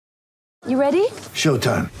You ready?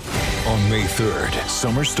 Showtime. On May 3rd,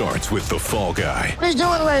 summer starts with The Fall Guy. Let's do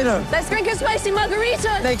it later. Let's drink a spicy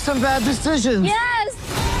margarita. Make some bad decisions.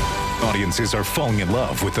 Yes! Audiences are falling in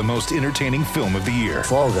love with the most entertaining film of the year.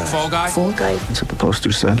 Fall Guy. Fall Guy? Fall Guy. That's what the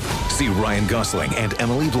poster said. See Ryan Gosling and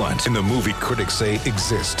Emily Blunt in the movie critics say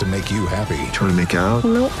exists to make you happy. Trying to make it out?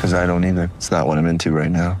 Nope. Because I don't either. It's not what I'm into right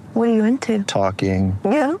now. What are you into? Talking.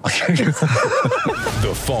 Yeah.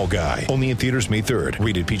 The Fall Guy. Only in theaters May 3rd.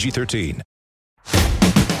 Rated PG-13.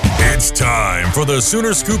 It's time for the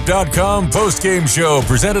Soonerscoop.com postgame show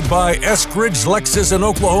presented by Eskridge Lexus in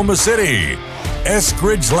Oklahoma City.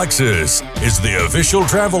 Eskridge Lexus is the official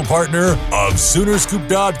travel partner of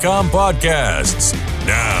Soonerscoop.com podcasts.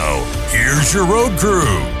 Now, here's your road crew,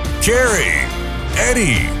 Carrie,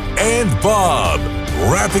 Eddie, and Bob,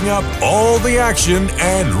 wrapping up all the action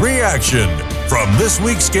and reaction from this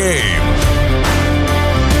week's game.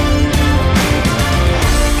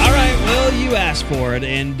 You asked for it,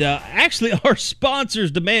 and actually our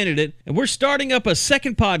sponsors demanded it, and we're starting up a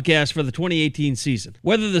second podcast for the 2018 season.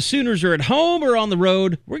 Whether the Sooners are at home or on the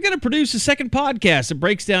road, we're going to produce a second podcast that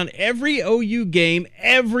breaks down every OU game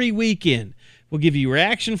every weekend. We'll give you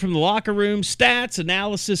reaction from the locker room, stats,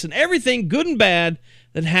 analysis, and everything good and bad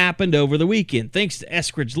that happened over the weekend. Thanks to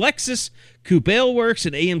Eskridge Lexus, Coop Ale Works,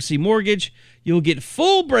 and AMC Mortgage, you'll get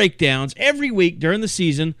full breakdowns every week during the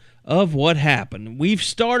season of what happened. We've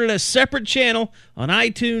started a separate channel on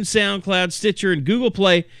iTunes, SoundCloud, Stitcher, and Google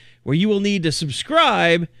Play where you will need to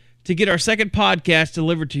subscribe to get our second podcast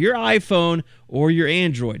delivered to your iPhone or your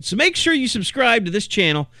Android. So make sure you subscribe to this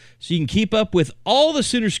channel so you can keep up with all the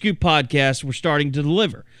Sooner Scoop podcasts we're starting to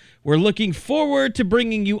deliver. We're looking forward to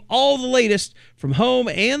bringing you all the latest from home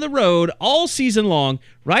and the road all season long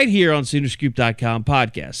right here on Soonerscoop.com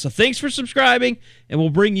podcast. So thanks for subscribing, and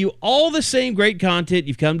we'll bring you all the same great content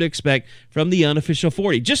you've come to expect from the Unofficial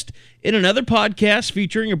 40, just in another podcast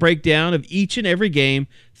featuring a breakdown of each and every game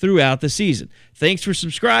throughout the season. Thanks for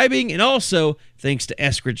subscribing, and also thanks to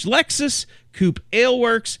Eskridge Lexus, Coop Ale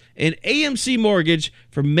Works, and AMC Mortgage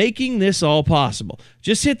for making this all possible.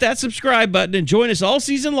 Just hit that subscribe button and join us all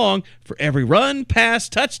season long for every run, pass,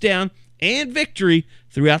 touchdown, and victory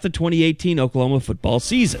throughout the 2018 Oklahoma football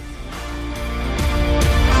season.